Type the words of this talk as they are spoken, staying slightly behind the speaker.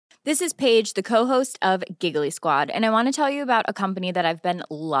This is Paige, the co-host of Giggly Squad, and I want to tell you about a company that I've been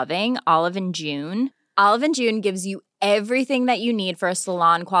loving, Olive & June. Olive & June gives you everything that you need for a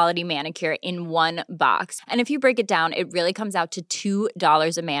salon-quality manicure in one box. And if you break it down, it really comes out to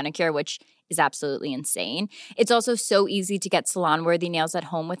 $2 a manicure, which is absolutely insane. It's also so easy to get salon-worthy nails at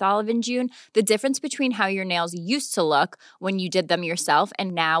home with Olive & June. The difference between how your nails used to look when you did them yourself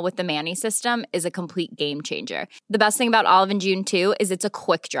and now with the Mani system is a complete game changer. The best thing about Olive & June, too, is it's a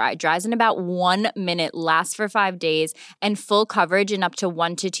quick dry. Dries in about 1 minute, lasts for 5 days, and full coverage in up to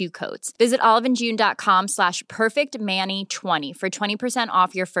 1 to 2 coats. Visit oliveandjune.com/perfectmani20 for 20%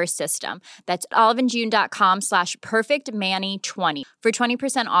 off your first system. That's oliveandjune.com/perfectmani20 for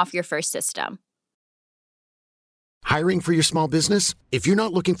 20% off your first system. Hiring for your small business? If you're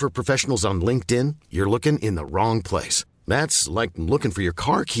not looking for professionals on LinkedIn, you're looking in the wrong place. That's like looking for your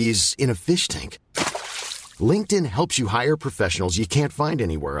car keys in a fish tank. LinkedIn helps you hire professionals you can't find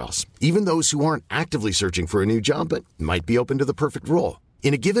anywhere else, even those who aren't actively searching for a new job but might be open to the perfect role.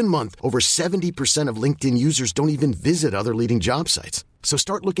 In a given month, over 70% of LinkedIn users don't even visit other leading job sites. So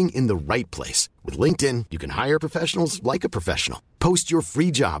start looking in the right place. With LinkedIn, you can hire professionals like a professional. Post your free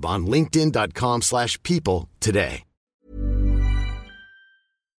job on linkedin.com/people today.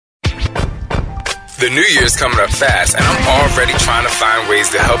 The new year's coming up fast, and I'm already trying to find ways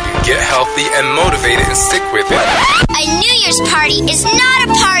to help you get healthy and motivated and stick with it. A New Year's party is not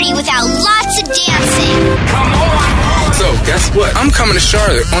a party without lots of dancing. Come on! So, guess what? I'm coming to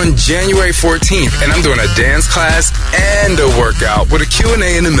Charlotte on January 14th, and I'm doing a dance class and a workout with a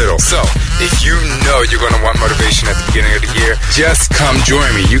Q&A in the middle. So, if you know you're going to want motivation at the beginning of the year, just come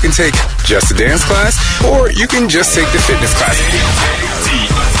join me. You can take just a dance class, or you can just take the fitness class.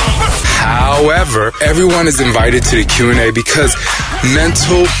 However, everyone is invited to the Q&A because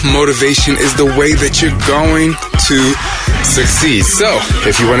mental motivation is the way that you're going to succeed. So,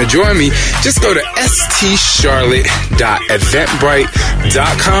 if you want to join me, just go to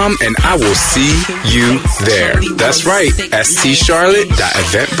stcharlotte.eventbrite.com and I will see you there. That's right,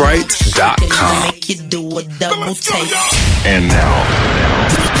 stcharlotte.eventbrite.com. And now,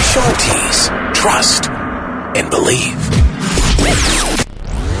 Shanti's Trust and Believe.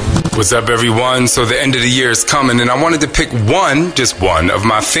 What's up, everyone? So the end of the year is coming, and I wanted to pick just one of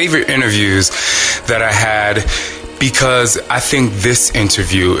my favorite interviews that I had, because I think this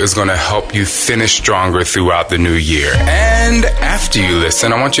interview is going to help you finish stronger throughout the new year. And after you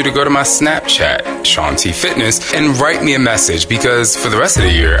listen, I want you to go to my Snapchat, Shanti Fitness, and write me a message, because for the rest of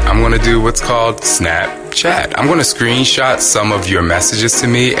the year, I'm going to do what's called Snapchat. I'm going to screenshot some of your messages to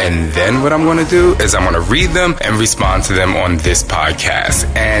me, and then what I'm going to do is I'm going to read them and respond to them on this podcast.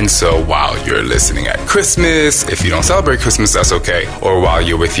 And so while you're listening at Christmas, if you don't celebrate Christmas, that's okay. Or while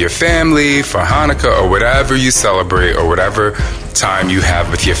you're with your family for Hanukkah or whatever you celebrate, or whatever time you have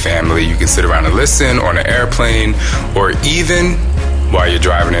with your family, you can sit around and listen on an airplane, or even while you're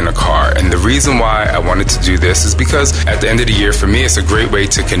driving in a car. And the reason why I wanted to do this is because at the end of the year, for me, it's a great way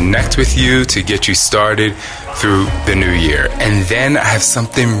to connect with you, to get you started through the new year. And then I have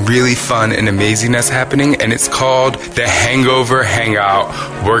something really fun and amazing that's happening, and it's called the Hangover Hangout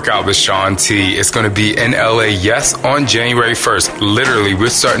Workout with Shaun T. It's going to be in LA, yes, on January 1st. Literally, we're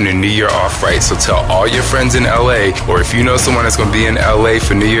starting the new year off right. So tell all your friends in LA, or if you know someone that's going to be in LA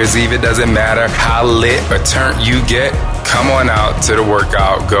for New Year's Eve, it doesn't matter how lit or turnt you get, come on out to the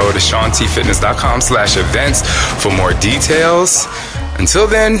workout. Go to shantfitness.com/events for more details. Until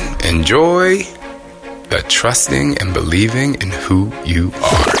then, enjoy the trusting and believing in who you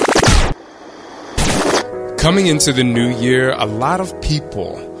are. Coming into the new year, a lot of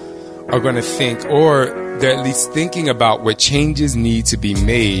people are going to think, or they're at least thinking about what changes need to be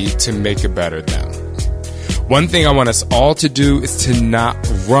made to make a better them. One thing I want us all to do is to not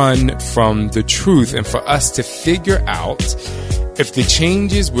run from the truth, and for us to figure out if the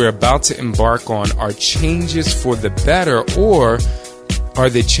changes we're about to embark on are changes for the better, or are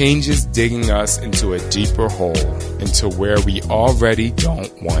the changes digging us into a deeper hole, into where we already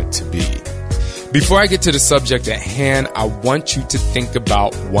don't want to be. Before I get to the subject at hand, I want you to think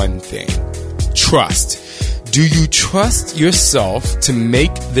about one thing: trust. Do you trust yourself to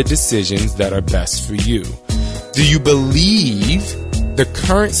make the decisions that are best for you? Do you believe the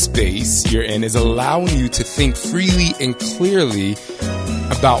current space you're in is allowing you to think freely and clearly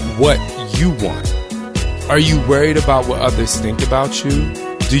about what you want? Are you worried about what others think about you?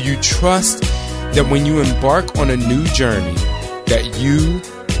 Do you trust that when you embark on a new journey, that you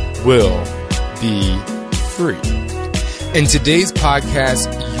will be free? In today's podcast,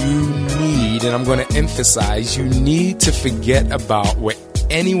 you need, and I'm going to emphasize, you need to forget about what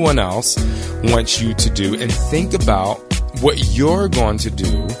anyone else wants you to do and think about what you're going to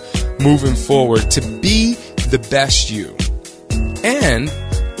do moving forward to be the best you. And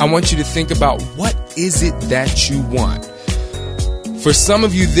I want you to think about, what is it that you want? For some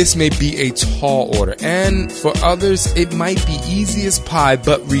of you, this may be a tall order, and for others, it might be easy as pie,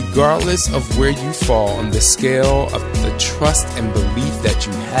 but regardless of where you fall on the scale of the trust and belief that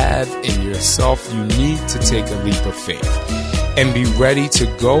you have in yourself, you need to take a leap of faith and be ready to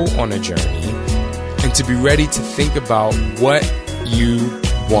go on a journey and to be ready to think about what you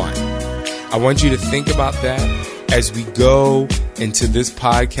want. I want you to think about that as we go into this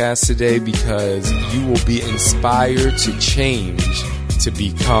podcast today, because you will be inspired to change to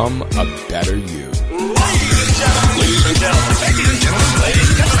become a better you.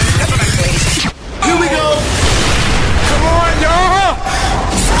 Here we go. Come on, y'all!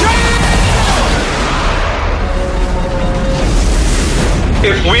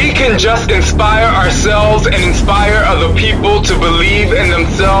 If we can just inspire ourselves and inspire other people to believe in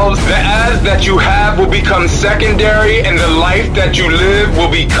themselves, the ads that you have will become secondary and the life that you live will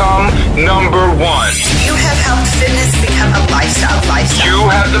become number one. You have helped fitness become a lifestyle. You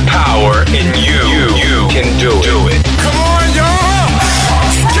have the power and you can do it. Come on, y'all!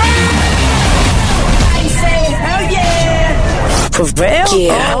 I say, hell yeah! For real?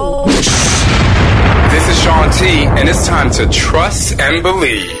 Yeah. Oh. This is Sean T, and it's time to trust and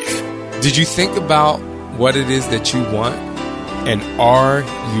believe. Did you think about what it is that you want? And are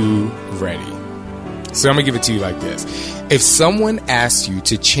you ready? So I'm going to give it to you like this. If someone asks you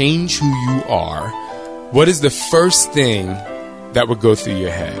to change who you are, what is the first thing that would go through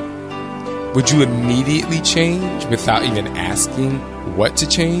your head? Would you immediately change without even asking what to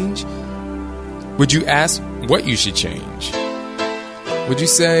change? Would you ask what you should change? Would you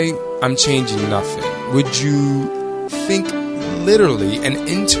say, I'm changing nothing? Would you think literally and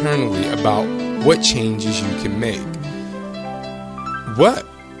internally about what changes you can make? What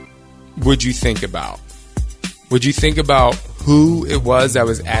would you think about? Would you think about who it was that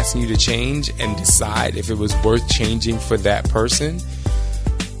was asking you to change and decide if it was worth changing for that person?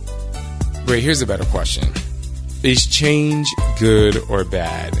 Wait, here's a better question. Is change good or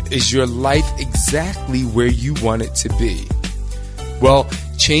bad? Is your life exactly where you want it to be? Well,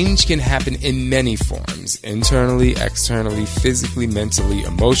 change can happen in many forms: internally, externally, physically, mentally,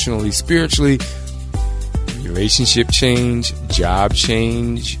 emotionally, spiritually. Relationship change, job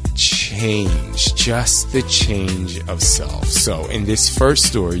change, just the change of self. So in this first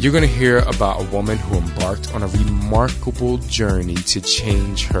story, you're going to hear about a woman who embarked on a remarkable journey to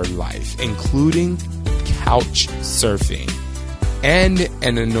change her life, including couch surfing and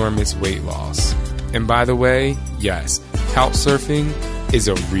an enormous weight loss. And by the way, yes, couch surfing is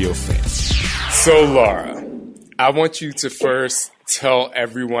a real thing. So Laura, I want you to first tell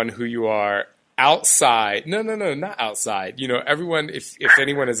everyone who you are outside. No, not outside. You know, everyone, if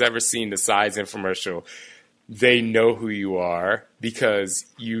anyone has ever seen the Sides infomercial, they know who you are because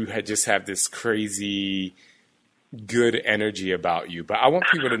you just have this crazy good energy about you. But I want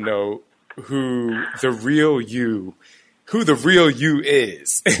people to know who the real you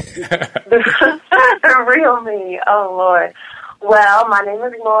is. The real me. Oh, Lord. Well, my name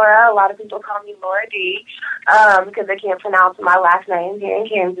is Laura. A lot of people call me Laura D. Because they can't pronounce my last name here in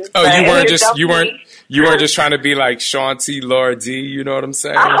Kansas. Oh, you weren't just trying to be like Sean T. Laura D. You know what I'm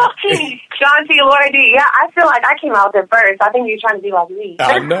saying? Oh, Sean T. Laura D. Yeah, I feel like I came out there first. I think you're trying to be like me.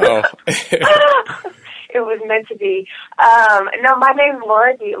 I know. It was meant to be. No, my name is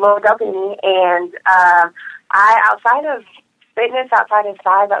Laura D. Laura W. And outside of fitness, outside of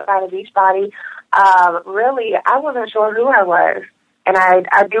size, outside of Beachbody, really, I wasn't sure who I was. And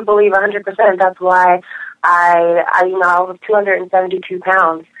I do believe 100% that's why I was 272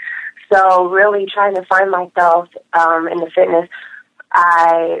 pounds. So really trying to find myself in the fitness,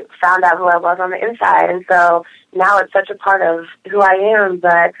 I found out who I was on the inside. And so now it's such a part of who I am.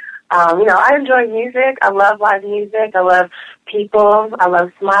 But, I enjoy music. I love live music. I love people. I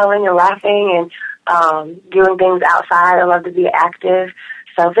love smiling and laughing and doing things outside. I love to be active.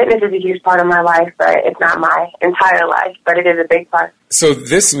 So fitness is a huge part of my life, but it's not my entire life, but it is a big part. So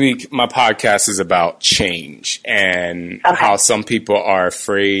this week, my podcast is about change and how some people are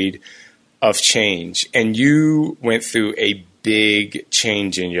afraid of change. And you went through a big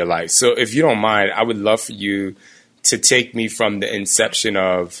change in your life. So if you don't mind, I would love for you to take me from the inception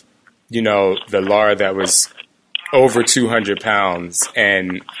of, the Laura that was over 200 pounds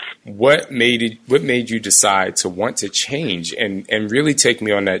and what made you decide to want to change and really take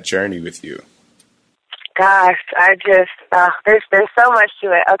me on that journey with you? Gosh, there's been so much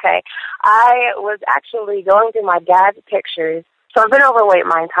to it. Okay. I was actually going through my dad's pictures So I've been overweight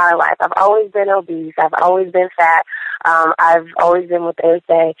my entire life. I've always been obese. I've always been fat. I've always been what they would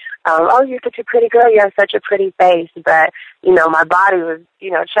say, oh, you're such a pretty girl. You have such a pretty face. But, you know, my body was,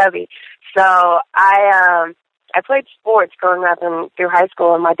 you know, chubby. So I played sports growing up and through high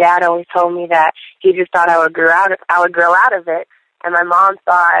school, and my dad always told me that he just thought I would grow out of it. And my mom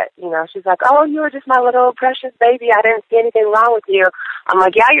thought, you know, she's like, oh, you were just my little precious baby. I didn't see anything wrong with you. I'm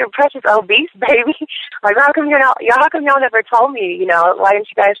like, yeah, you're a precious obese baby. Like, how come y'all never told me, you know, why didn't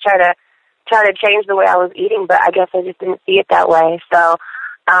you guys try to change the way I was eating? But I guess I just didn't see it that way. So,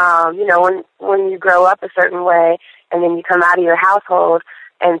 you know, when you grow up a certain way and then you come out of your household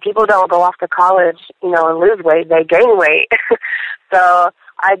and people don't go off to college, you know, and lose weight, they gain weight. So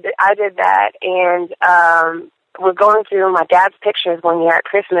I did that, and was going through my dad's pictures one year at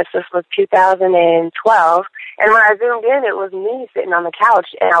Christmas. This was 2012. And when I zoomed in, it was me sitting on the couch,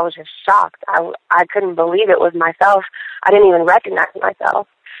 and I was just shocked. I couldn't believe it was myself. I didn't even recognize myself.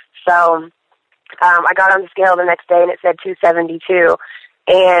 So I got on the scale the next day, and it said 272.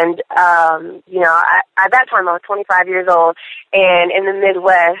 And, you know, at that time I was 25 years old, and in the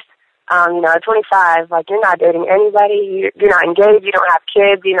Midwest, you know, at 25, like, you're not dating anybody, you're not engaged, you don't have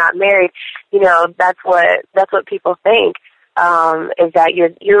kids, you're not married. You know, that's what people think, is that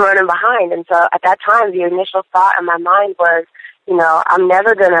you're running behind. And so at that time, the initial thought in my mind was, you know,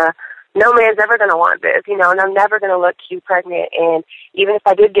 no man's ever gonna want this, you know, and I'm never gonna look cute pregnant. And even if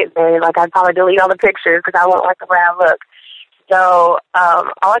I did get married, like, I'd probably delete all the pictures because I won't like the way I look. So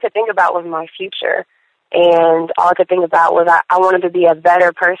all I could think about was my future. And all I could think about was I wanted to be a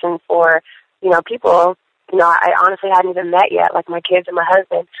better person for, you know, people, you know, I honestly hadn't even met yet, like my kids and my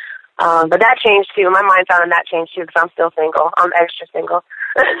husband. But that changed, too. My mind's on that changed, too, because I'm still single. I'm extra single.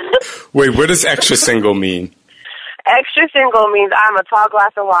 Wait, what does extra single mean? Extra single means I'm a tall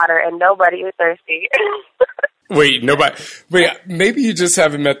glass of water and nobody is thirsty. Wait, maybe you just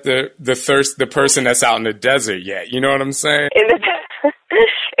haven't met the person that's out in the desert yet. You know what I'm saying? In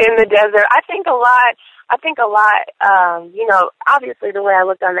the desert. I think a lot, you know, obviously the way I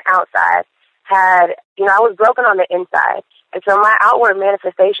looked on the outside had, you know, I was broken on the inside. And so my outward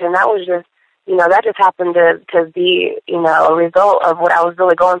manifestation, that was just, you know, that just happened to be, you know, a result of what I was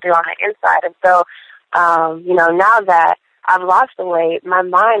really going through on the inside. And so, you know, now that I've lost the weight, my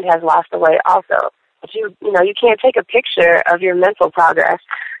mind has lost the weight also. But you know, you can't take a picture of your mental progress.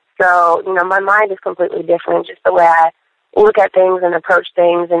 So, you know, my mind is completely different, just the way I look at things and approach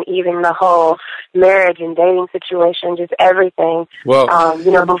things, and even the whole marriage and dating situation, just everything. Well,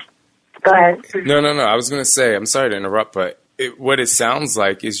 you know, go ahead. No. I was going to say, I'm sorry to interrupt, but what it sounds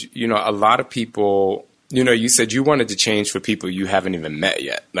like is, you know, a lot of people, you know, you said you wanted to change for people you haven't even met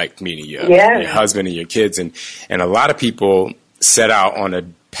yet, like meeting your husband and your kids. And a lot of people set out on a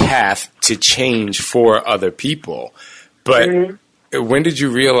path to change for other people. But when did you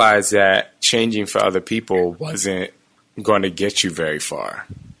realize that changing for other people wasn't going to get you very far?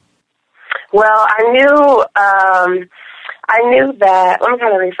 Well, I knew that, let me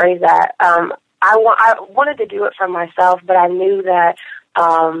kind of rephrase that. I wanted to do it for myself, but I knew that,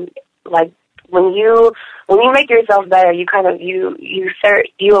 like, when you make yourself better, you kind of, you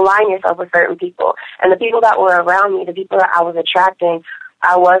align yourself with certain people. And the people that were around me, the people that I was attracting,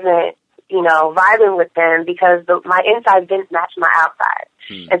 I wasn't, you know, vibing with them because my inside didn't match my outside.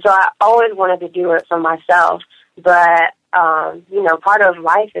 And so I always wanted to do it for myself. But, you know, part of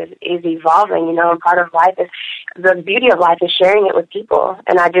life is evolving, you know, and part of life is, the beauty of life is sharing it with people.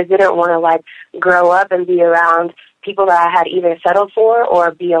 And I just didn't want to, like, grow up and be around people that I had either settled for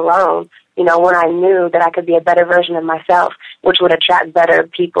or be alone, you know, when I knew that I could be a better version of myself, which would attract better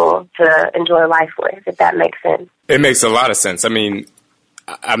people to enjoy life with, if that makes sense. It makes a lot of sense. I mean,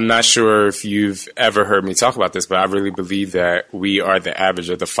 I'm not sure if you've ever heard me talk about this, but I really believe that we are the average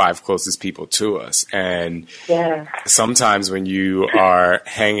of the 5 closest people to us. And sometimes when you are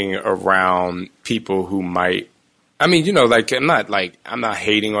hanging around people who might, I mean, you know, like, I'm not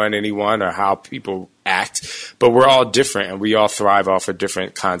hating on anyone or how people act, but we're all different and we all thrive off of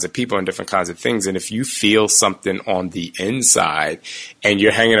different kinds of people and different kinds of things. And if you feel something on the inside and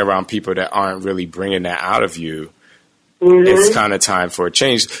you're hanging around people that aren't really bringing that out of you, it's kind of time for a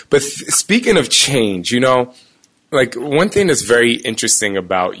change. But speaking of change, you know, like, one thing that's very interesting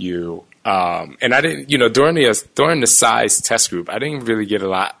about you, and I didn't, you know, during the size test group, I didn't really get a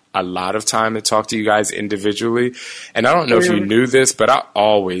lot of time to talk to you guys individually. And I don't know if you knew this, but I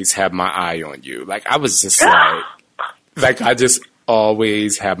always have my eye on you. Like, I was just like I just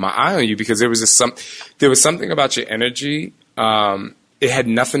always have my eye on you because there was something about your energy. It had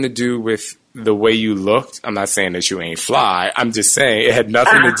nothing to do with the way you looked. I'm not saying that you ain't fly. I'm just saying it had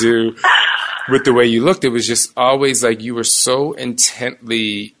nothing to do with the way you looked, it was just always like you were so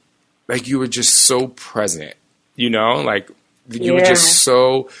intently, like you were just so present, you know, like you were just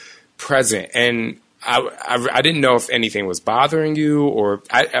so present. And I didn't know if anything was bothering you, or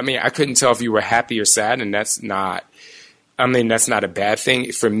I mean, I couldn't tell if you were happy or sad, and that's not a bad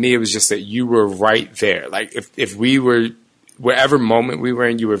thing. For me, it was just that you were right there. Like if we were, whatever moment we were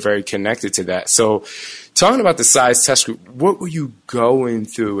in, you were very connected to that. So talking about the size test group, what were you going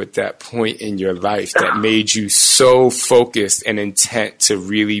through at that point in your life that made you so focused and intent to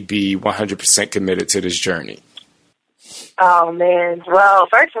really be 100% committed to this journey? Oh, man. Well,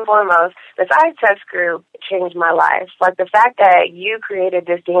 first and foremost, the size test group changed my life. Like, the fact that you created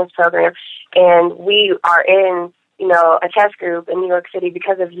this dance program and we are in, you know, a test group in New York City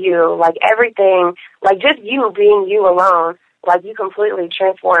because of you, like, everything, like, just you being you alone, like, you completely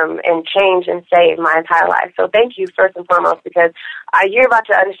transform and change and save my entire life. So thank you, first and foremost, because you're about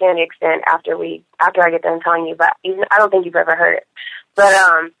to understand the extent after I get done telling you, but I don't think you've ever heard it. But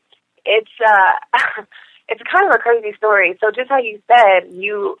it's it's kind of a crazy story. So just how you said,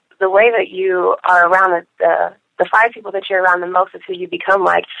 the way that you are around the 5 people that you're around the most is who you become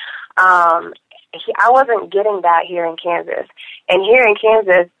like. I wasn't getting that here in Kansas. And here in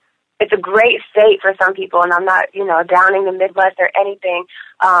Kansas, it's a great state for some people, and I'm not, you know, downing the Midwest or anything.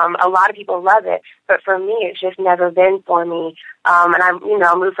 A lot of people love it, but for me, it's just never been for me. And I, you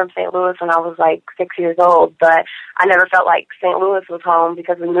know, moved from St. Louis when I was like 6 years old, but I never felt like St. Louis was home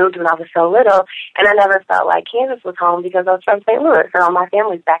because we moved when I was so little, and I never felt like Kansas was home because I was from St. Louis and all my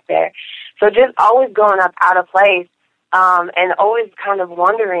family's back there. So just always growing up out of place, and always kind of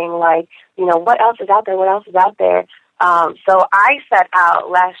wondering, like, you know, what else is out there? What else is out there? So I set out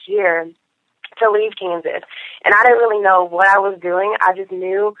last year to leave Kansas, and I didn't really know what I was doing. I just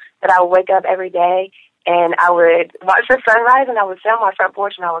knew that I would wake up every day and I would watch the sunrise, and I would sit on my front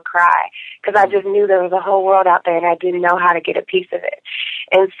porch and I would cry because I just knew there was a whole world out there and I didn't know how to get a piece of it.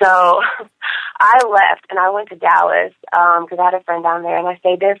 And so I left and I went to Dallas because I had a friend down there, and I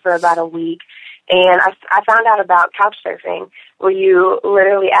stayed there for about a week. And I found out about couch surfing, where you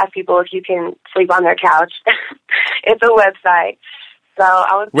literally ask people if you can sleep on their couch. It's a website. So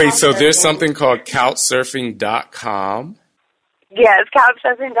I was. Wait, so there's something called couchsurfing.com? Yeah, it's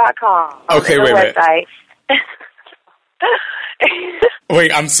couchsurfing.com. Okay, it's a website.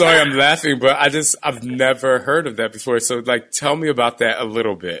 Wait, I'm sorry I'm laughing, but I've never heard of that before. So, like, tell me about that a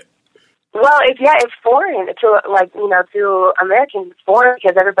little bit. Well, it's foreign to Americans. It's foreign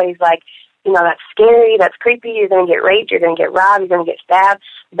because everybody's like, you know, that's scary, that's creepy, you're going to get raped, you're going to get robbed, you're going to get stabbed.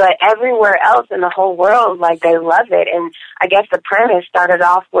 But everywhere else in the whole world, like, they love it. And I guess the premise started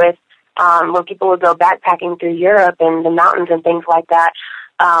off with when people would go backpacking through Europe and the mountains and things like that.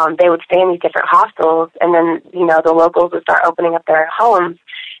 They would stay in these different hostels, and then, you know, the locals would start opening up their homes.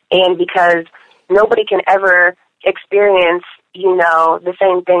 And because nobody can ever experience, you know, the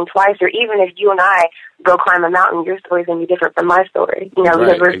same thing twice, or even if you and I go climb a mountain, your story's going to be different from my story, you know,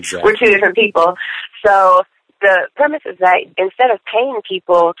 right, because we're 2 different people. So the premise is that instead of paying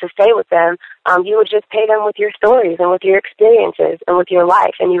people to stay with them, you would just pay them with your stories and with your experiences and with your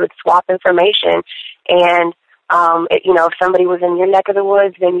life, and you would swap information. And you know, if somebody was in your neck of the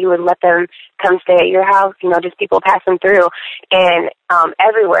woods, then you would let them come stay at your house, you know, just people passing through. And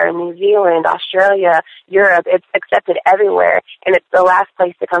everywhere, New Zealand, Australia, Europe, it's accepted everywhere. And it's the last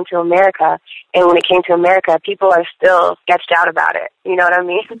place to come to America. And when it came to America, people are still sketched out about it. You know what I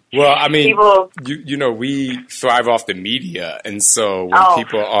mean? Well, I mean, you know, we thrive off the media. And so when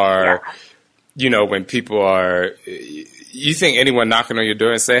people are, you know, you think anyone knocking on your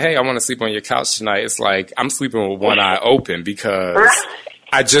door and say, hey, I want to sleep on your couch tonight, it's like, I'm sleeping with one eye open because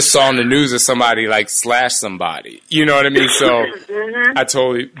I just saw on the news that somebody, like, slashed somebody. You know what I mean? So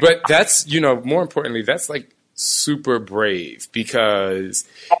but that's, you know, more importantly, that's, like, super brave because,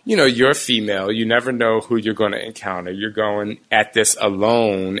 you know, you're female. You never know who you're going to encounter. You're going at this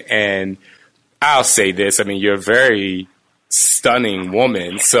alone. And I'll say this, I mean, you're a very stunning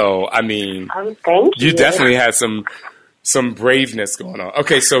woman. So, I mean, thank you. You definitely had some braveness going on.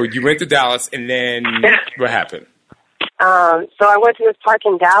 Okay, so you went to Dallas, and then what happened? So I went to this park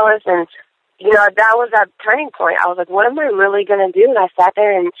in Dallas, and, you know, that was that turning point. I was like, what am I really going to do? And I sat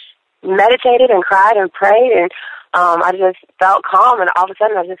there and meditated and cried and prayed, and I just felt calm, and all of a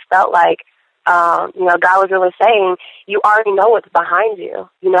sudden I just felt like, you know, God was really saying, you already know what's behind you.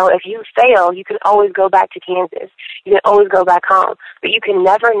 You know, if you fail, you can always go back to Kansas. You can always go back home. But you can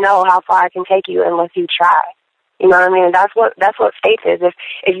never know how far I can take you unless you try. You know what I mean? That's what faith is.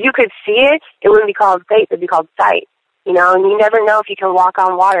 If you could see it, it wouldn't be called faith. It'd be called sight. You know, and you never know if you can walk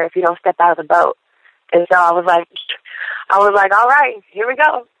on water if you don't step out of the boat. And so I was like, I was like, all right, here we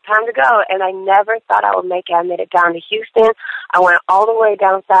go. Time to go. And I never thought I would make it. I made it down to Houston. I went all the way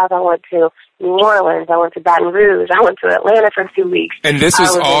down south. I went to New Orleans. I went to Baton Rouge. I went to Atlanta for 2 weeks. And this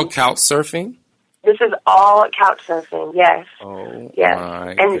was all couch surfing? This is all couch surfing, yes. Oh, yes. My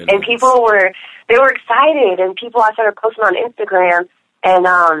and goodness. And people were excited. And people, I started posting on Instagram. And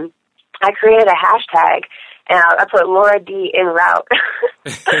I created a hashtag. And I put Laura D en route.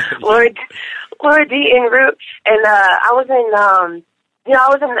 Laura D en route. And I was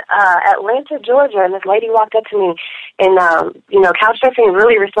in Atlanta, Georgia, and this lady walked up to me, and couch surfing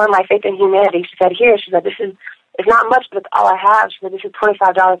really restored my faith in humanity. She said, "Here," she said, it's not much, but it's all I have." She said, "This is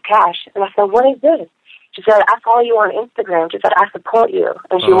 $25 cash." And I said, "What is this?" She said, "I follow you on Instagram." She said, "I support you."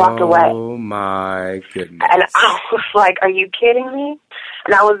 And she walked away. Oh, my goodness. And I was like, "Are you kidding me?"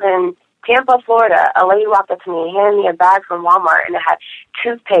 And I was in Tampa, Florida. A lady walked up to me and handed me a bag from Walmart, and it had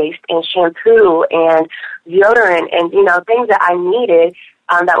toothpaste and shampoo and deodorant and, things that I needed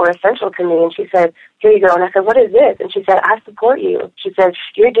that were essential to me. And she said, "Here you go." And I said, "What is this?" And she said, "I support you." She said,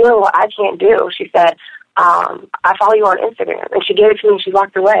 "You're doing what I can't do." She said, "I follow you on Instagram." And she gave it to me and she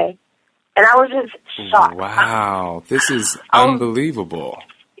walked away. And I was just shocked. Wow. This is unbelievable.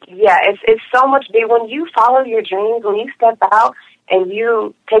 Yeah, it's so much big. When you follow your dreams, when you step out and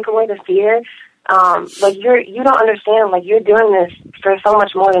you take away the fear, you don't understand, you're doing this for so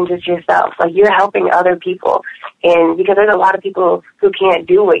much more than just yourself. You're helping other people. And because there's a lot of people who can't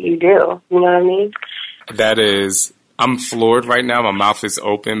do what you do. You know what I mean? I'm floored right now. My mouth is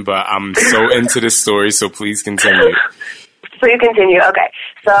open, but I'm so into this story, so please continue. So you continue. Okay.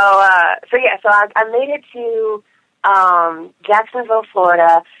 So I made it to Jacksonville,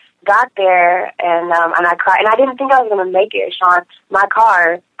 Florida. Got there, and I cried. And I didn't think I was going to make it, Sean. My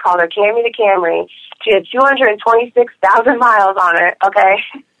car, called her Camry the Camry. She had 226,000 miles on it, okay?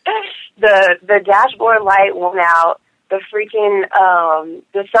 The dashboard light went out. The freaking,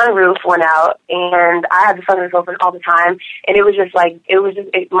 the sunroof went out. And I had the sunroof open all the time. And it was just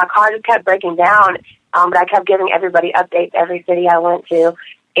my car just kept breaking down. But I kept giving everybody updates every city I went to.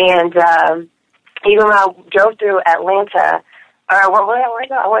 And even when I drove through Atlanta,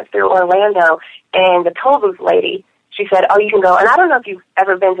 I went through Orlando, and the toll booth lady, she said, "Oh, you can go." And I don't know if you've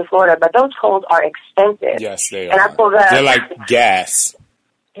ever been to Florida, but those tolls are expensive. Yes, they are. And I pulled up. They're like gas.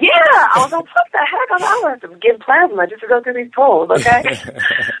 Yeah, I was like, "What the heck?" I was like, "I'm going to have to give plasma just to go through these tolls, okay?"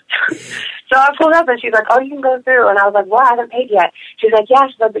 So I pulled up, and she's like, "Oh, you can go through." And I was like, "Well, I haven't paid yet." She's like, "Yeah."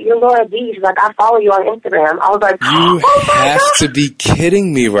 She's like, "But you're Laura D." She's like, "I follow you on Instagram." I was like, "You have to be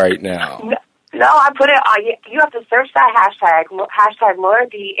kidding me right now." No, I put it on. You have to search that hashtag Laura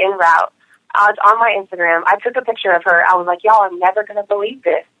D en route. It's on my Instagram. I took a picture of her. I was like, "Y'all are never going to believe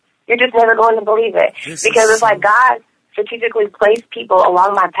this. You're just never going to believe it." Because it's like God strategically placed people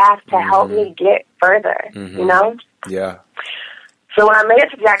along my path to help me get further, you know? Yeah. So when I made it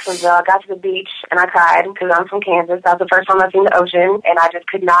to Jacksonville, I got to the beach, and I cried because I'm from Kansas. That was the first time I've seen the ocean, and I just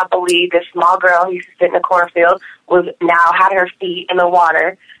could not believe this small girl who used to sit in a cornfield had her feet in the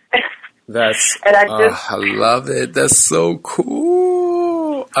water. I love it. That's so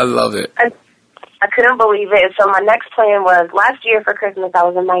cool. I love it. I couldn't believe it. So my next plan was, last year for Christmas, I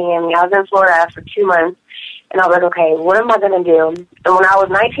was in Miami. I was in Florida for 2 months, and I was like, okay, what am I going to do? And when I was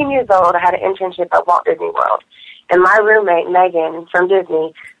 19 years old, I had an internship at Walt Disney World. And my roommate, Megan, from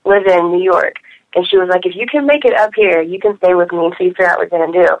Disney, lives in New York. And she was like, if you can make it up here, you can stay with me until you figure out what we're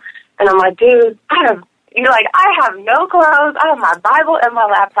going to do. And I'm like, dude, I have no clothes, I have my Bible and my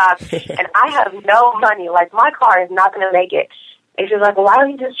laptop, and I have no money. My car is not going to make it. And she's like, well, why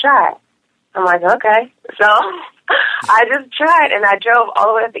don't you just try? I'm like, okay. So I just tried, and I drove all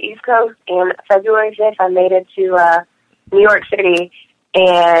the way up the East Coast. And February 5th, I made it to New York City,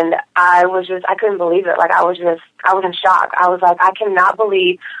 and I couldn't believe it. I was in shock. I was like, I cannot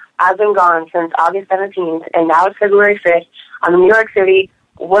believe I've been gone since August 17th, and now it's February 5th. I'm in New York City.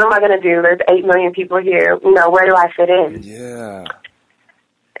 What am I going to do? There's 8 million people here. Where do I fit in? Yeah.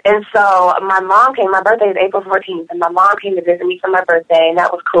 And so my mom came. My birthday is April 14th, and my mom came to visit me for my birthday, and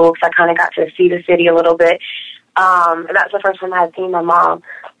that was cool because I kind of got to see the city a little bit. And that's the first time I had seen my mom.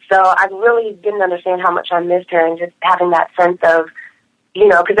 So I really didn't understand how much I missed her, and just having that sense of,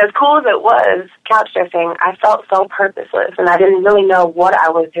 because as cool as it was, couch surfing, I felt so purposeless, and I didn't really know what I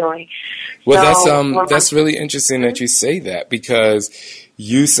was doing. Well, that's really interesting that you say that, because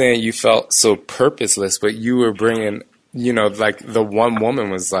you saying you felt so purposeless, but you were bringing, the one woman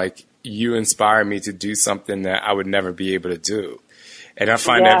was like, you inspired me to do something that I would never be able to do. And I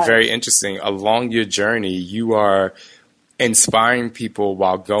find that very interesting. Along your journey, you are inspiring people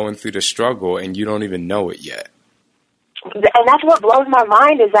while going through the struggle, and you don't even know it yet. And that's what blows my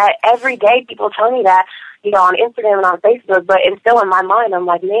mind, is that every day people tell me that, on Instagram and on Facebook, but it's still in my mind. I'm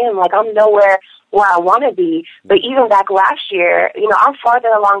like, man, like I'm nowhere where I want to be. But even back last year, I'm farther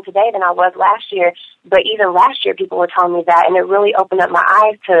along today than I was last year. But even last year, people were telling me that, and it really opened up my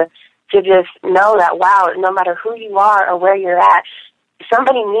eyes to just know that, wow, no matter who you are or where you're at,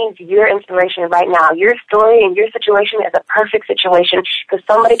 somebody needs your inspiration right now. Your story and your situation is a perfect situation because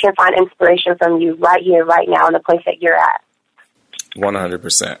somebody can find inspiration from you right here, right now, in the place that you're at.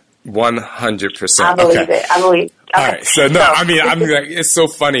 100%. 100%. I believe it. I believe. Okay. All right. So no, I mean, like, it's so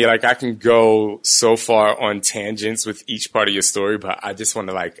funny. Like, I can go so far on tangents with each part of your story, but I just want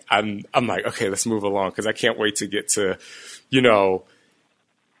to I'm like, okay, let's move along because I can't wait to get to,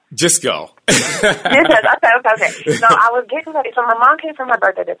 just go. Okay. So I was getting ready. So my mom came for my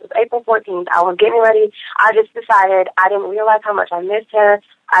birthday. This was April 14th. I was getting ready. I just decided I didn't realize how much I missed her.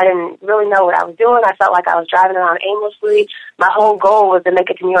 I didn't really know what I was doing. I felt like I was driving around aimlessly. My whole goal was to make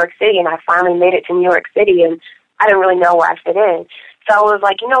it to New York City, and I finally made it to New York City, and I didn't really know where I fit in. So I was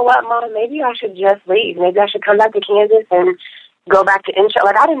like, you know what, Mom, maybe I should just leave. Maybe I should come back to Kansas and go back to intro.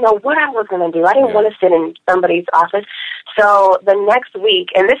 Like, I didn't know what I was going to do. I didn't want to sit in somebody's office. So the next week,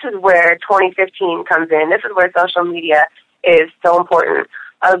 and this is where 2015 comes in, this is where social media is so important.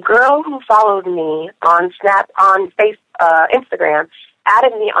 A girl who followed me on Instagram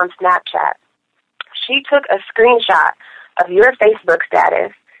added me on Snapchat. She took a screenshot of your Facebook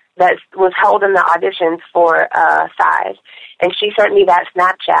status that was held in the auditions for Size, and she sent me that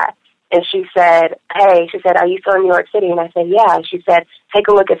Snapchat. And she said, hey, are you still in New York City? And I said, yeah. And she said, take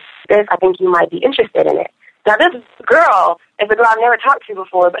a look at this. I think you might be interested in it. Now, this girl is a girl I've never talked to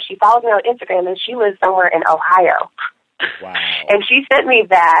before, but she follows me on Instagram, and she lives somewhere in Ohio. Wow. And she sent me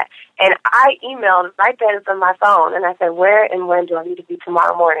that, and I emailed right then from my phone, and I said, where and when do I need to be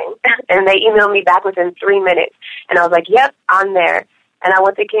tomorrow morning? And they emailed me back within 3 minutes. And I was like, yep, I'm there. And I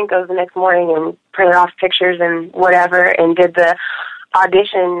went to Kinko's the next morning and printed off pictures and whatever and did the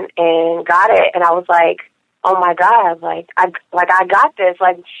audition and got it. And I was like, oh my God, I got this.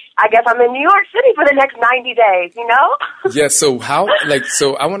 Like, I guess I'm in New York City for the next 90 days, Yeah, so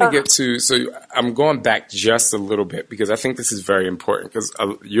so I want to get to, so I'm going back just a little bit because I think this is very important because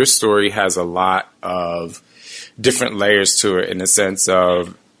your story has a lot of different layers to it in the sense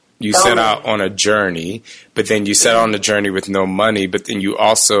of you set out on a journey, but then you set out on a journey with no money, but then you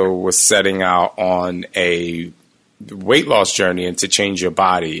also was setting out on a weight loss journey and to change your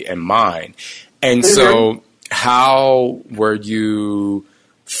body and mind. And so how were you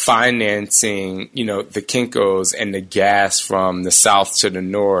financing, the Kinko's and the gas from the south to the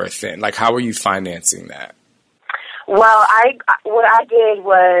north? And how were you financing that? Well, what I did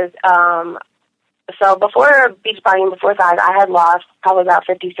was, so before Beachbody and before Size, I had lost probably about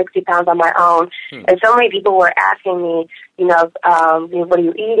 50, 60 pounds on my own. And so many people were asking me, what are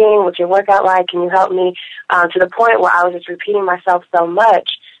you eating? What's your workout like? Can you help me? To the point where I was just repeating myself so much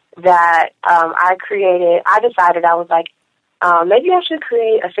that I decided I was like, maybe I should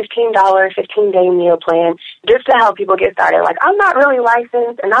create a $15 15-day meal plan just to help people get started. Like, I'm not really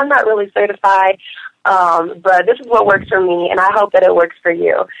licensed and I'm not really certified, but this is what works for me, and I hope that it works for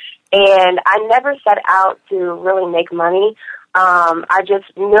you. And I never set out to really make money. I just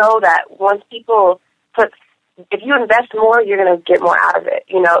know that once people if you invest more, you're going to get more out of it,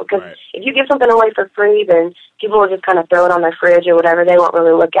 because if you give something away for free, then people will just kind of throw it on their fridge or whatever. They won't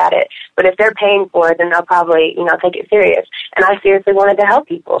really look at it. But if they're paying for it, then they'll probably, take it serious. And I seriously wanted to help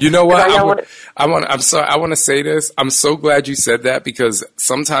people. You know what? I'm sorry. I want to say this. I'm so glad you said that because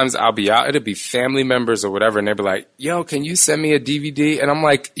sometimes I'll be out. It'll be family members or whatever. And they'll be like, yo, can you send me a DVD? And I'm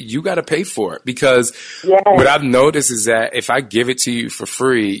like, you got to pay for it because what I've noticed is that if I give it to you for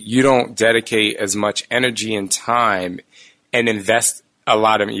free, you don't dedicate as much energy and time and invest a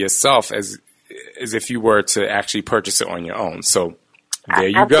lot in yourself as if you were to actually purchase it on your own. So there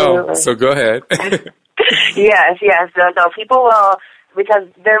you go. So go ahead. Yes. So people will, because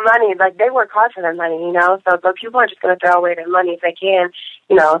their money, they work hard for their money, so people are just going to throw away their money if they can,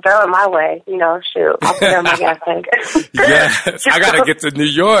 throw it my way, shoot, I'll put it on my gas tank. Yes, I got to get to New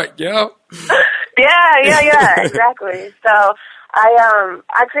York, yo. Yeah, exactly. So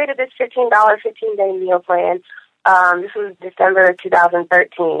I created this $15 15-day meal plan. This was December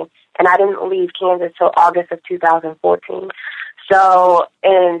 2013, and I didn't leave Kansas till August of 2014. So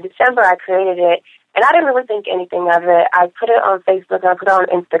in December, I created it, and I didn't really think anything of it. I put it on Facebook, and I put it on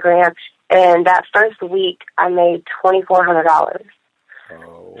Instagram, and that first week, I made $2,400.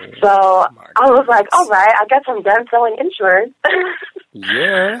 So I was like, all right, I guess I'm done selling insurance.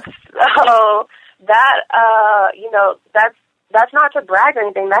 Yeah. So that, that's not to brag or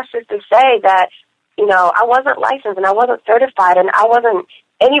anything. That's just to say that, I wasn't licensed and I wasn't certified and I wasn't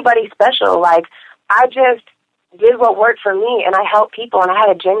anybody special. Like, I just did what worked for me, and I helped people, and I had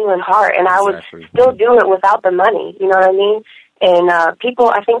a genuine heart, and I would still do it without the money, you know what I mean? And I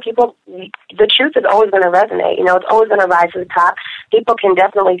think the truth is always going to resonate. You know, it's always going to rise to the top. People can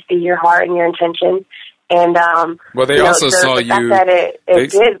definitely see your heart and your intentions. And well, they also saw the fact that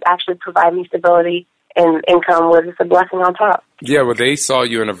it did actually provide me stability and income was just a blessing on top. Yeah, well, they saw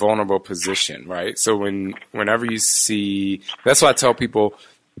you in a vulnerable position, right? So whenever you see, that's why I tell people,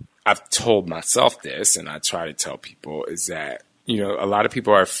 I've told myself this, and I try to tell people, is that, you know, a lot of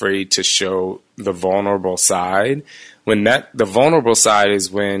people are afraid to show the vulnerable side. When the vulnerable side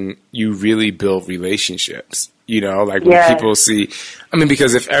is when you really build relationships, you know, like when people see, I mean,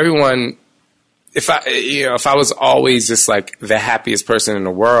 because if I was always just like the happiest person in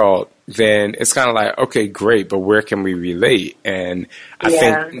the world, then it's kind of like, okay, great, but where can we relate? And I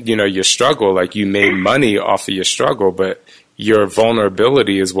think, you know, your struggle, like you made money off of your struggle, but your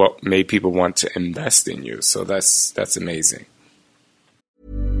vulnerability is what made people want to invest in you. So that's amazing.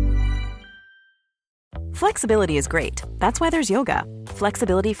 Flexibility is great. That's why there's yoga.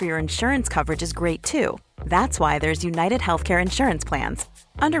 Flexibility for your insurance coverage is great too. That's why there's United Healthcare Insurance Plans.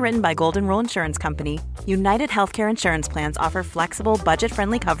 Underwritten by Golden Rule Insurance Company, United Healthcare Insurance Plans offer flexible,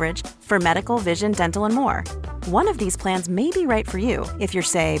 budget-friendly coverage for medical, vision, dental, and more. One of these plans may be right for you if you're,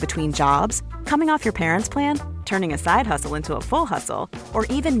 say, between jobs, coming off your parents' plan, turning a side hustle into a full hustle, or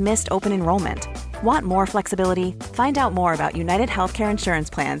even missed open enrollment. Want more flexibility? Find out more about United Healthcare Insurance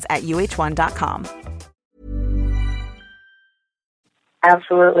Plans at UH1.com.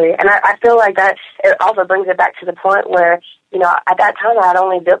 Absolutely. And I feel like that it also brings it back to the point where, you know, at that time I had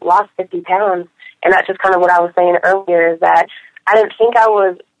only lost 50 pounds. And that's just kind of what I was saying earlier, is that I didn't think I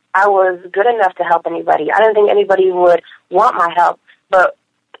was good enough to help anybody. I didn't think anybody would want my help. But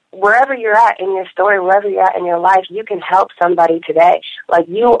wherever you're at in your story, wherever you're at in your life, you can help somebody today. Like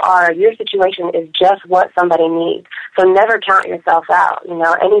your situation is just what somebody needs. So never count yourself out. You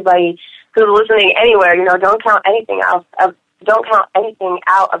know, anybody who's listening anywhere, you know, don't count anything else. Don't count anything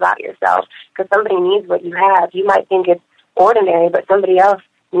out about yourself, because somebody needs what you have. You might think it's ordinary, but somebody else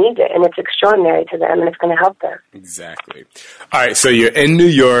needs it, and it's extraordinary to them, and it's going to help them. Exactly. All right, so you're in New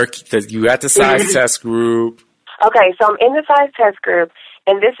York. You got the size test group. Okay, so I'm in the size test group,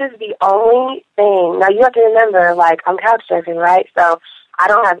 and this is the only thing. Now, you have to remember, like, I'm couch surfing, right? So I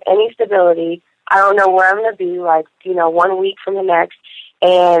don't have any stability. I don't know where I'm going to be, like, you know, 1 week from the next,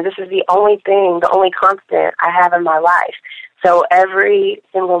 and this is the only thing, the only constant I have in my life. So every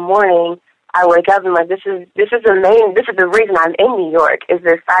single morning, I wake up and like, this is the reason I'm in New York, is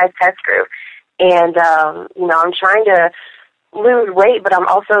this size test group. And, you know, I'm trying to lose weight, but I'm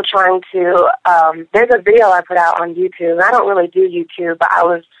also trying to, there's a video I put out on YouTube, and I don't really do YouTube, but I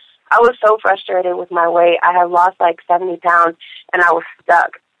was so frustrated with my weight. I had lost like 70 pounds, and I was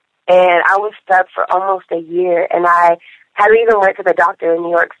stuck. And I was stuck for almost a year, and I had even went to the doctor in New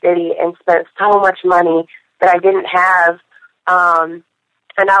York City and spent so much money that I didn't have.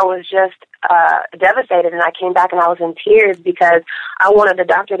 And I was just devastated, and I came back and I was in tears because I wanted the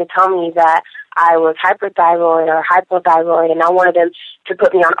doctor to tell me that I was hyperthyroid or hypothyroid, and I wanted them to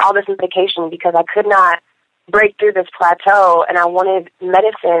put me on all this medication because I could not break through this plateau, and I wanted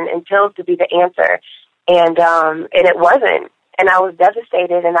medicine and pills to be the answer, and it wasn't, and I was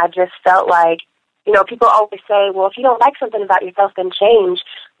devastated, and I just felt like, you know, people always say, well, if you don't like something about yourself, then change,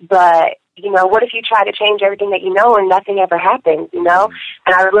 but you know, what if you try to change everything that you know and nothing ever happens, you know?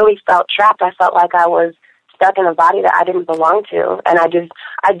 And I really felt trapped. I felt like I was stuck in a body that I didn't belong to. And I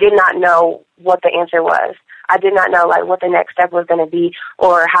did not know what the answer was. I did not know, like, what the next step was going to be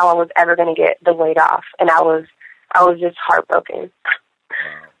or how I was ever going to get the weight off. And I was just heartbroken.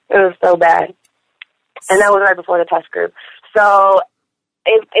 It was so bad. And that was right before the test group. So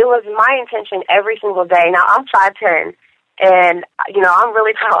it was my intention every single day. Now, I'm 5'10", and, you know, I'm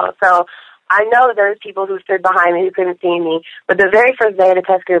really tall, so I know that there's people who stood behind me who couldn't see me. But the very first day of the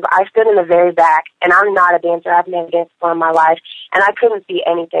test group, I stood in the very back, and I'm not a dancer. I've never danced before in my life, and I couldn't see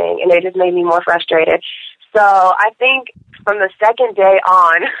anything, and it just made me more frustrated. So I think from the second day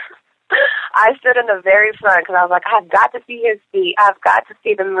on, I stood in the very front because I was like, I've got to see his feet. I've got to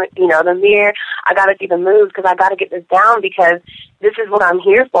see the mirror. I got to see the moves because I got to get this down because this is what I'm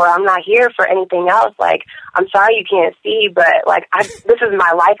here for. I'm not here for anything else. Like, I'm sorry you can't see, but like, this is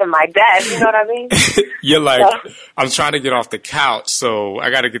my life and my death. You know what I mean? You're like, so, I'm trying to get off the couch, so I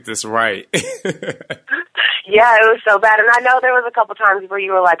got to get this right. Yeah, it was so bad. And I know there was a couple times where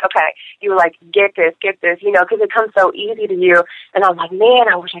you were like, okay, you were like, get this, you know, because it comes so easy to you. And I'm like, man,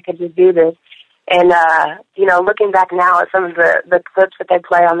 I wish I could just do this. And, you know, looking back now at some of the clips that they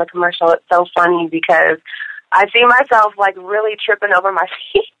play on the commercial, it's so funny because I see myself, like, really tripping over my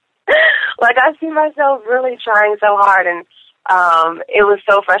feet. Like, I see myself really trying so hard, and it was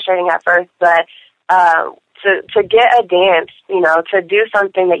so frustrating at first, but to get a dance, to do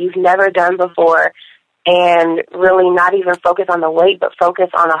something that you've never done before and really not even focus on the weight, but focus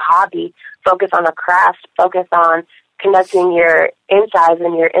on a hobby, focus on a craft, focus on connecting your insides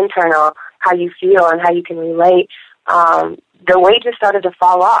and your internal, how you feel and how you can relate, the weight just started to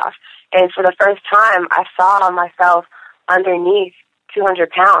fall off. And for the first time, I saw myself underneath 200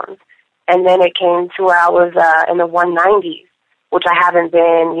 pounds. And then it came to where I was in the 190s, which I haven't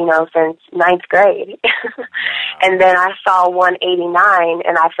been, since 9th grade. And then I saw 189,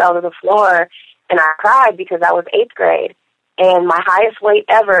 and I fell to the floor, and I cried because I was 8th grade. And my highest weight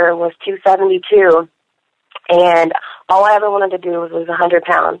ever was 272. And all I ever wanted to do was lose 100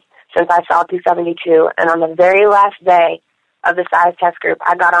 pounds since I saw 272. And on the very last day of the size test group,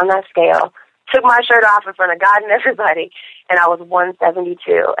 I got on that scale, took my shirt off in front of God and everybody, and I was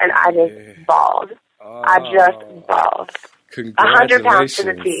 172, and I just bawled. I just bawled. 100 pounds to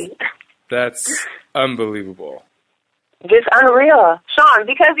the T. That's unbelievable. Just unreal. Sean,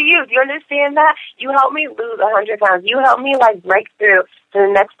 because of you, do you understand that? You helped me lose 100 pounds. You helped me, break through to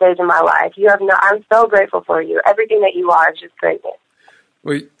the next stage of my life. I'm so grateful for you. Everything that you are is just greatness.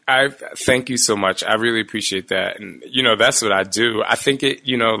 Well, I thank you so much. I really appreciate that. And, that's what I do. I think it,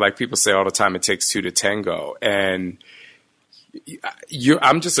 like people say all the time, it takes two to tango. And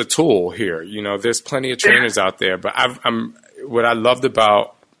I'm just a tool here. There's plenty of trainers out there. But what I loved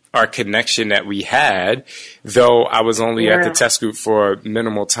about our connection that we had, though I was only at the test group for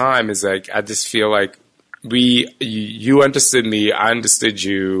minimal time, is I just feel like you understood me, I understood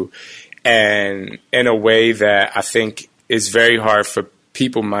you, and in a way that I think is very hard for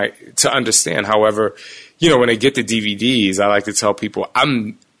people to understand. However, when they get the DVDs, I like to tell people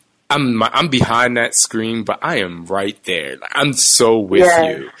I'm behind that screen, but I am right there. I'm so with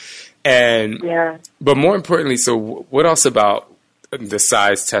you. And but more importantly, so what else about the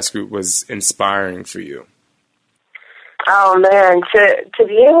size test group was inspiring for you? Oh man, to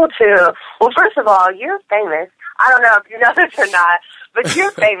be able to, well, first of all, you're famous. I don't know if you know this or not, but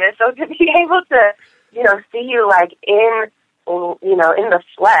you're famous. So to be able to, see you in the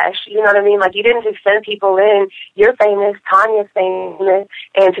flesh, you know what I mean? You didn't just send people in. You're famous, Tanya's famous,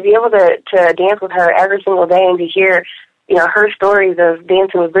 and to be able to dance with her every single day and to hear, her stories of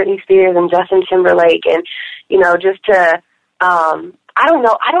dancing with Britney Spears and Justin Timberlake, and, just to, I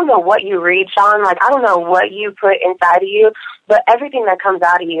don't know what you read, Sean. I don't know what you put inside of you, but everything that comes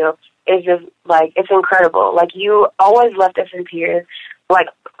out of you is just, it's incredible. You always left us in tears,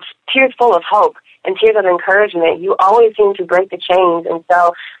 tears full of hope and tears of encouragement. You always seem to break the chains. And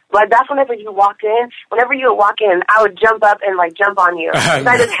so, that's whenever you would walk in, I would jump up and, jump on you.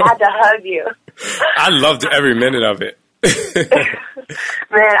 I just had to hug you. I loved every minute of it.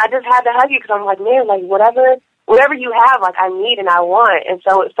 Man, I just had to hug you because I'm man, whatever you have, I need and I want. And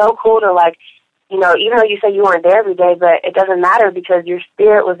so it's so cool to, even though you say you weren't there every day, but it doesn't matter because your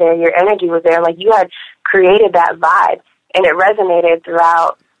spirit was there, your energy was there. You had created that vibe, and it resonated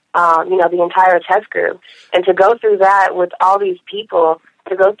throughout, the entire test group. And to go through that with all these people,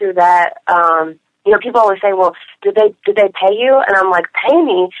 to go through that, people always say, well, did they pay you? And I'm pay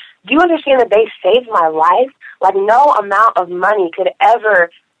me? Do you understand that they saved my life? No amount of money could ever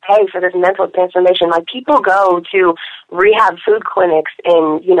pay for this mental transformation. People go to rehab food clinics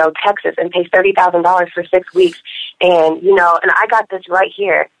in, Texas and pay $30,000 for 6 weeks. And, and I got this right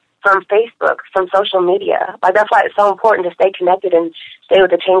here from Facebook, from social media. That's why it's so important to stay connected and stay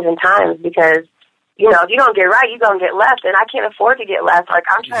with the changing times because, if you don't get right, you're going to get left. And I can't afford to get left.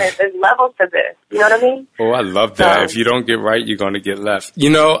 I'm trying, there's levels to this. You know what I mean? Oh, I love that. If you don't get right, you're going to get left.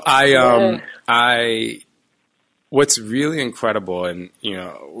 What's really incredible, and,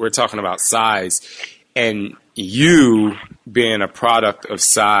 we're talking about size, and you being a product of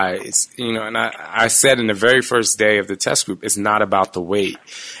size, and I said in the very first day of the test group, it's not about the weight.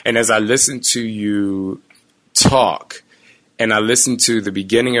 And as I listened to you talk, and I listened to the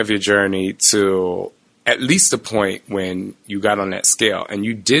beginning of your journey to at least the point when you got on that scale, and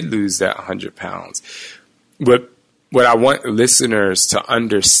you did lose that 100 pounds, what I want listeners to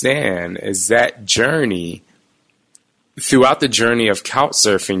understand is that journey. Throughout the journey of couch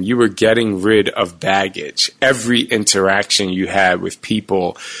surfing, you were getting rid of baggage. Every interaction you had with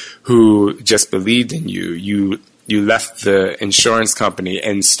people who just believed in you, you left the insurance company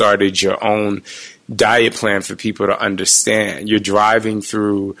and started your own diet plan for people to understand. You're driving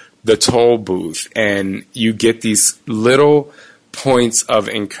through the toll booth and you get these little points of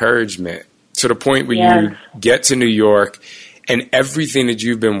encouragement to the point where you get to New York and everything that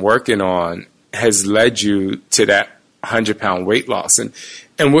you've been working on has led you to that 100-pound weight loss. And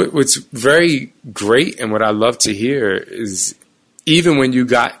And what's very great and what I love to hear is even when you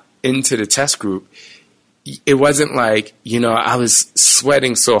got into the test group, it wasn't like, I was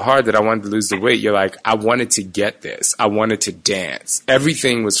sweating so hard that I wanted to lose the weight. You're like, I wanted to get this. I wanted to dance.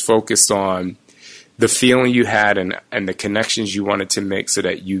 Everything was focused on the feeling you had and the connections you wanted to make so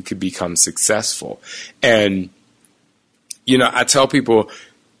that you could become successful. And, I tell people,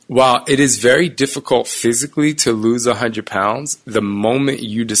 while it is very difficult physically to lose 100 pounds, the moment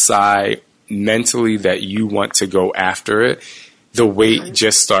you decide mentally that you want to go after it, the weight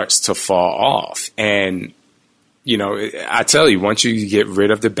just starts to fall off. And, I tell you, once you get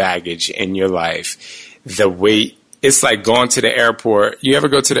rid of the baggage in your life, the weight, it's like going to the airport. You ever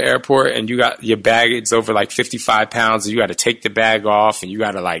go to the airport and you got your baggage over like 55 pounds and you got to take the bag off and you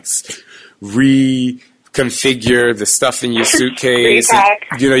got to like reconfigure the stuff in your suitcase.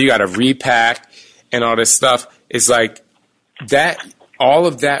 And, you got to repack and all this stuff. It's like that, all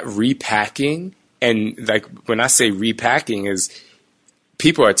of that repacking. And like when I say repacking is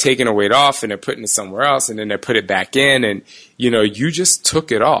people are taking a weight off and they're putting it somewhere else and then they put it back in and, you just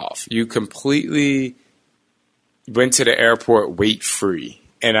took it off. You completely went to the airport weight free.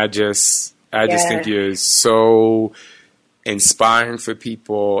 And I just think you're so inspiring for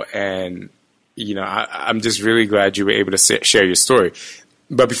people. And, I'm just really glad you were able to share your story.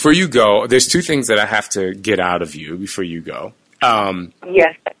 But before you go, there's two things that I have to get out of you before you go.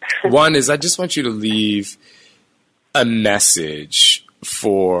 Yes. One is I just want you to leave a message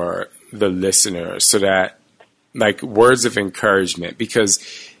for the listeners so that, like, words of encouragement, because,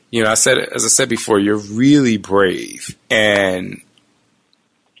 as I said before, you're really brave. And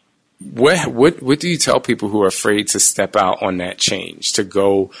what do you tell people who are afraid to step out on that change, to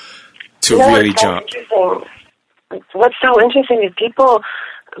go to really jump? What's so interesting is people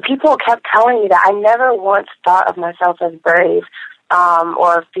kept telling me that I never once thought of myself as brave,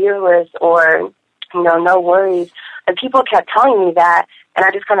 or fearless, or, no worries. And people kept telling me that, and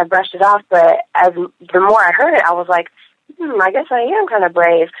I just kind of brushed it off. But the more I heard it, I was like, I guess I am kind of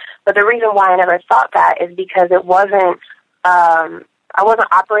brave. But the reason why I never thought that is because it wasn't, I wasn't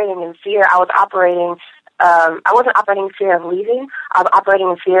operating in fear. I wasn't operating in fear of leaving. I was operating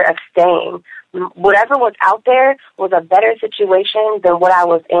in fear of staying. Whatever was out there was a better situation than what I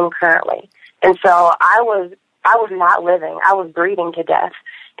was in currently. And so I was not living. I was breathing to death.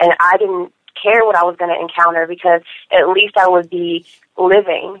 And I didn't care what I was going to encounter because at least I would be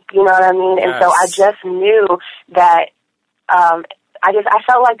living. You know what I mean? Yes. And so I just knew that I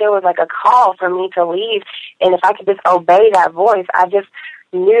felt like there was like a call for me to leave. And if I could just obey that voice, I just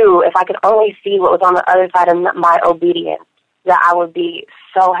knew if I could only see what was on the other side of my obedience, that I would be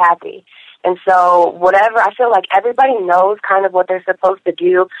so happy. And so whatever, I feel like everybody knows kind of what they're supposed to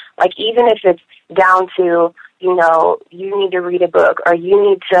do. Like even if it's down to, you need to read a book, or you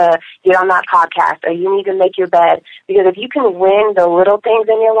need to get on that podcast, or you need to make your bed. Because if you can win the little things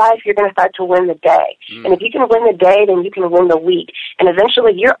in your life, you're going to start to win the day. And if you can win the day, then you can win the week. And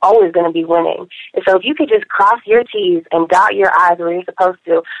eventually you're always going to be winning. And so if you could just cross your T's and dot your I's where you're supposed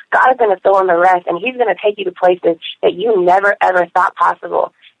to, God is going to fill in the rest, and He's going to take you to places that you never, ever thought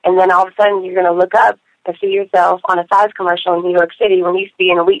possible. And then all of a sudden you're going to look up and see yourself on a size commercial in New York City when you used to be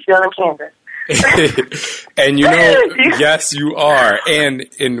in Wheatfield in Kansas. And yes, you are. And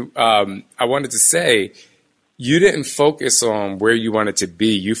I wanted to say, you didn't focus on where you wanted to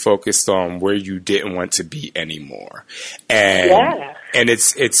be. You focused on where you didn't want to be anymore. And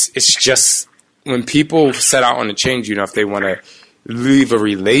it's just when people set out on a change, if they want to leave a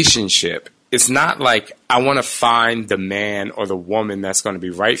relationship, it's not like I want to find the man or the woman that's going to be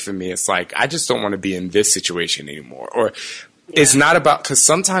right for me. It's like, I just don't want to be in this situation anymore. Or it's not about, because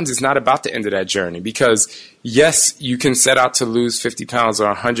sometimes it's not about the end of that journey. Because yes, you can set out to lose 50 pounds or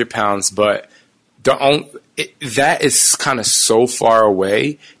 100 pounds, but that is kind of so far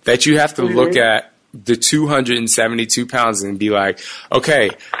away that you have to look at the 272 pounds and be like,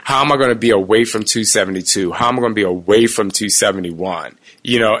 okay, how am I going to be away from 272? How am I going to be away from 271?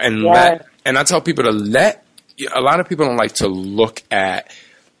 And I tell people a lot of people don't like to look at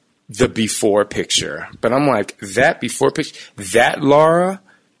the before picture, but I'm like, that before picture, that Laura,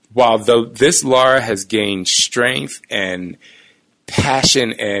 while this Laura has gained strength and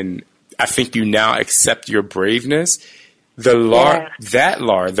passion, and I think you now accept your braveness, that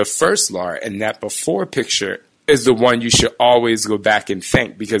Laura, the first Laura, and that before picture is the one you should always go back and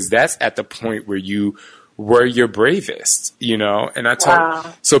thank, because that's at the point where you were your bravest, and I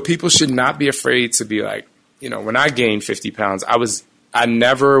tell so people should not be afraid to be like, when I gained 50 pounds, I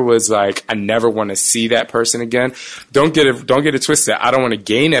never was like, I never want to see that person again. Don't get it twisted. I don't want to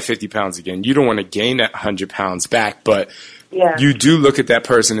gain that 50 pounds again. You don't want to gain that 100 pounds back, but you do look at that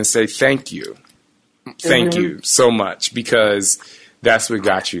person and say, thank you. Thank you so much, because that's what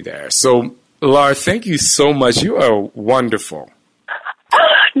got you there. So, Laura, thank you so much. You are wonderful.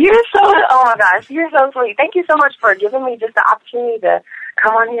 Oh my gosh, you're so sweet. Thank you so much for giving me just the opportunity to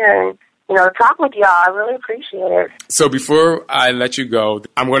come on here and, talk with y'all. I really appreciate it. So before I let you go,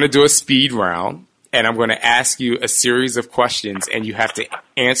 I'm going to do a speed round, and I'm going to ask you a series of questions, and you have to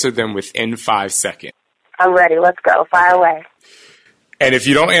answer them within 5 seconds. I'm ready. Let's go. Fire away. And if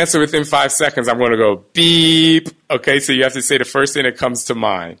you don't answer within 5 seconds, I'm going to go beep. Okay, so you have to say the first thing that comes to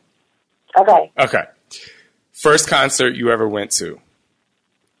mind. Okay. Okay. First concert you ever went to?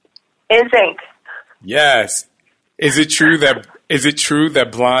 NSYNC. Yes. Is it true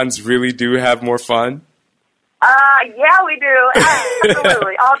that blondes really do have more fun? Yeah, we do.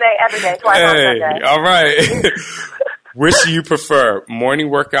 Absolutely. All day, every day, twice on Sunday. All right. Which do you prefer, morning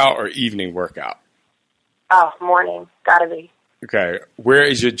workout or evening workout? Oh, morning. Gotta be. Okay. Where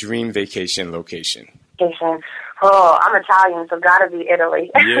is your dream vacation location? Oh, I'm Italian, so gotta be Italy.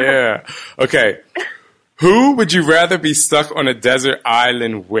 Yeah. Okay. Who would you rather be stuck on a desert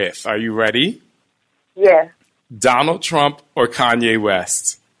island with? Are you ready? Yeah. Donald Trump or Kanye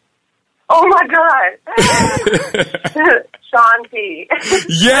West? Oh, my God. Sean T.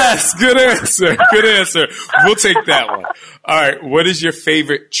 Yes, good answer. Good answer. We'll take that one. All right. What is your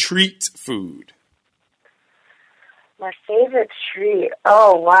favorite treat food? My favorite treat?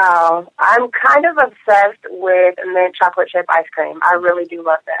 Oh, wow. I'm kind of obsessed with mint chocolate chip ice cream. I really do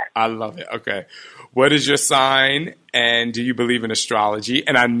love that. I love it. Okay. What is your sign, and do you believe in astrology?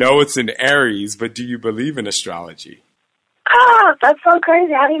 And I know it's in Aries, but do you believe in astrology? Oh, that's so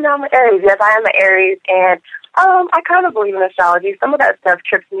crazy. How do you know I'm an Aries? Yes, I am an Aries, and I kind of believe in astrology. Some of that stuff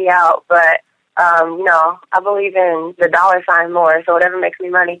trips me out, but I believe in the dollar sign more, so whatever makes me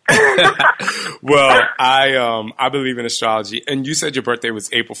money. Well, I believe in astrology, and you said your birthday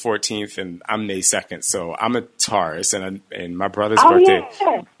was April 14th, and I'm May 2nd, so I'm a Taurus, and my brother's birthday.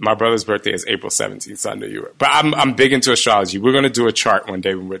 Yeah. My brother's birthday is April 17th, so I knew you were. But I'm big into astrology. We're going to do a chart one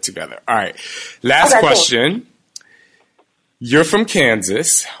day when we're together. All right, last question. Cool. You're from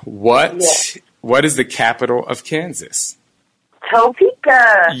Kansas. What is the capital of Kansas?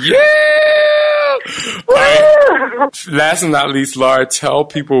 Topeka. Yeah. Right. Last and not least, Laura, tell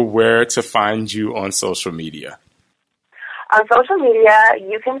people where to find you on social media. On social media,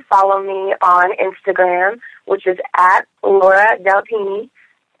 you can follow me on Instagram, which is at Laura Dalpini,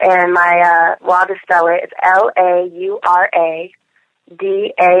 and my I'll just spell it. It's LauraDalpini,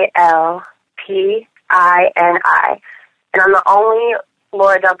 and I'm the only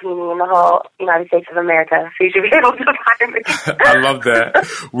Laura Dalpini in the whole United States of America, so you should be able to find me. I love that.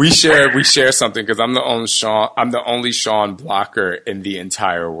 We share something, because I'm the only Sean Blocker in the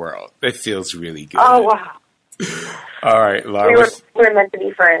entire world. It feels really good. Oh, wow. All right, Laura. We're meant to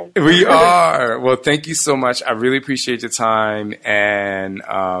be friends. We are. Well, thank you so much. I really appreciate your time, and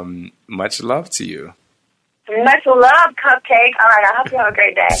much love to you. Much love, Cupcake. All right, I hope you have a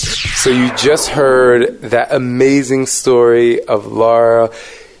great day. So you just heard that amazing story of Laura.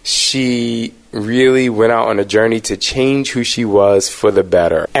 She really went out on a journey to change who she was for the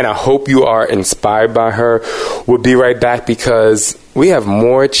better. And I hope you are inspired by her. We'll be right back, because we have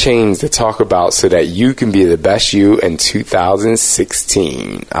more change to talk about so that you can be the best you in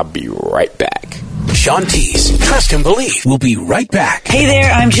 2016. I'll be right back. Sean T's Trust and Believe. We'll be right back. Hey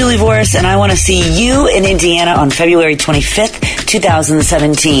there, I'm Julie Voris, and I want to see you in Indiana on February 25th,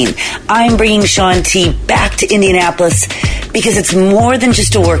 2017. I'm bringing Sean T back to Indianapolis because it's more than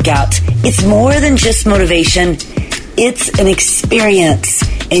just a workout. It's more than just motivation. It's an experience,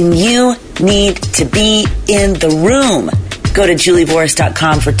 and you need to be in the room. Go to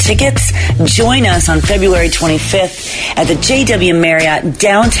julievoris.com for tickets. Join us on February 25th at the JW Marriott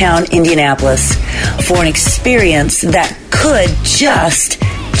downtown Indianapolis for an experience that could just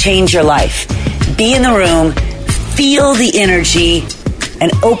change your life. Be in the room, feel the energy,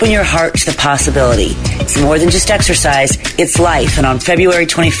 and open your heart to the possibility. It's more than just exercise, it's life. And on February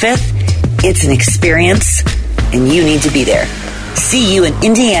 25th, it's an experience, and you need to be there. See you in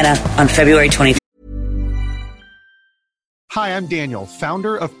Indiana on February 25th. Hi, I'm Daniel,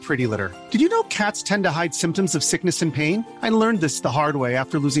 founder of Pretty Litter. Did you know cats tend to hide symptoms of sickness and pain? I learned this the hard way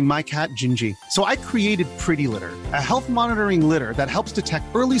after losing my cat, Gingy. So I created Pretty Litter, a health monitoring litter that helps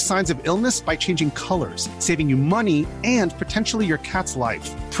detect early signs of illness by changing colors, saving you money and potentially your cat's life.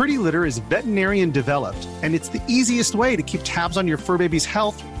 Pretty Litter is veterinarian developed, and it's the easiest way to keep tabs on your fur baby's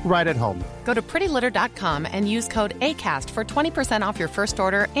health right at home. Go to prettylitter.com and use code ACAST for 20% off your first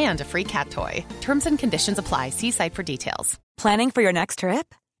order and a free cat toy. Terms and conditions apply. See site for details. Planning for your next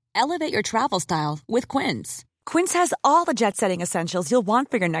trip? Elevate your travel style with Quince. Quince has all the jet-setting essentials you'll want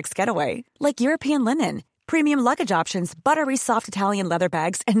for your next getaway, like European linen, premium luggage options, buttery soft Italian leather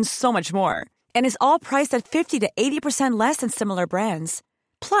bags, and so much more. And is all priced at 50 to 80% less than similar brands.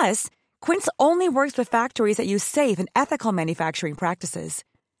 Plus, Quince only works with factories that use safe and ethical manufacturing practices.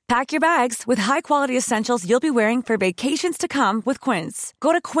 Pack your bags with high-quality essentials you'll be wearing for vacations to come with Quince.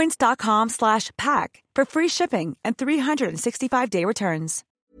 Go to quince.com/pack for free shipping and 365-day returns.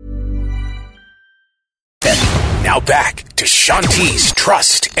 Now back to Shanti's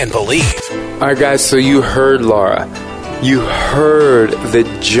Trust and Believe. All right, guys, so you heard Laura. You heard the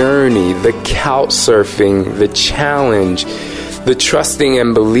journey, the couch surfing, the challenge, the trusting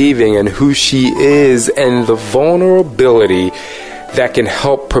and believing in who she is, and the vulnerability that can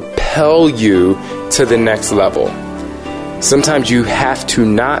help propel you to the next level. Sometimes you have to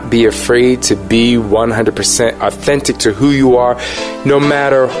not be afraid to be 100% authentic to who you are, no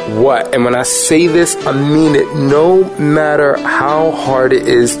matter what. And when I say this, I mean it. No matter how hard it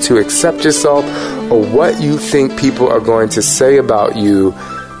is to accept yourself or what you think people are going to say about you.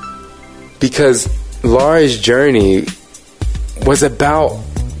 Because Laura's journey was about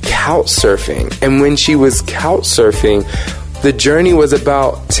couch surfing. And when she was couch surfing, the journey was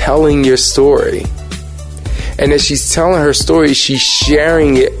about telling your story. And as she's telling her story, she's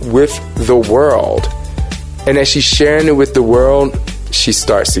sharing it with the world. And as she's sharing it with the world, she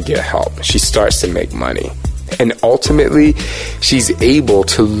starts to get help. She starts to make money. And ultimately, she's able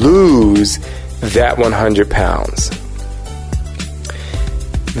to lose that 100 pounds.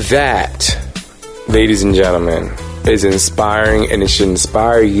 That, ladies and gentlemen, is inspiring, and it should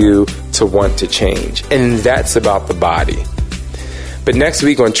inspire you to want to change. And that's about the body. But next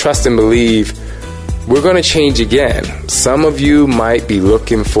week on Trust and Believe, we're going to change again. Some of you might be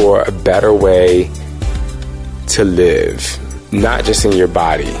looking for a better way to live, not just in your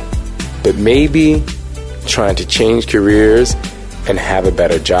body, but maybe trying to change careers and have a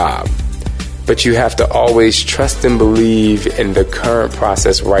better job. But you have to always trust and believe in the current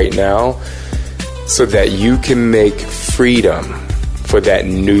process right now so that you can make freedom for that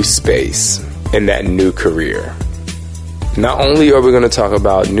new space and that new career. Not only are we going to talk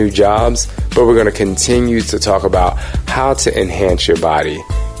about new jobs, but we're going to continue to talk about how to enhance your body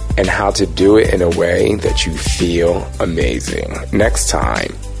and how to do it in a way that you feel amazing. Next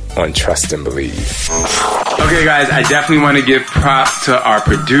time on Trust and Believe. Okay, guys, I definitely want to give props to our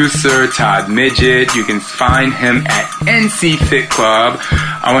producer, Todd Midget. You can find him at NC Fit Club.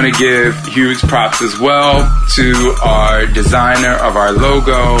 I want to give huge props as well to our designer of our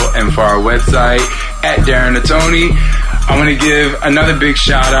logo and for our website at Darren Natoni. I want to give another big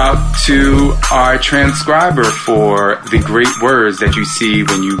shout out to our transcriber for the great words that you see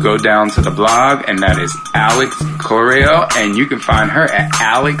when you go down to the blog, and that is Alex Correo, and you can find her at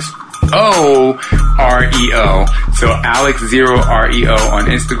Alex O REO. So Alex 0 REO on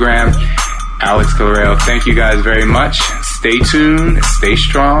Instagram. Alex Correo. Thank you guys very much. Stay tuned. Stay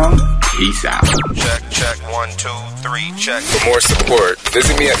strong. Peace out. Check, 1, 2, 3, check. For more support,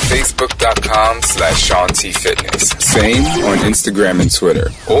 visit me at facebook.com/Sean T Fitness. Same on Instagram and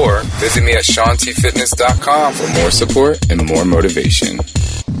Twitter. Or visit me at SeanTFitness.com for more support and more motivation.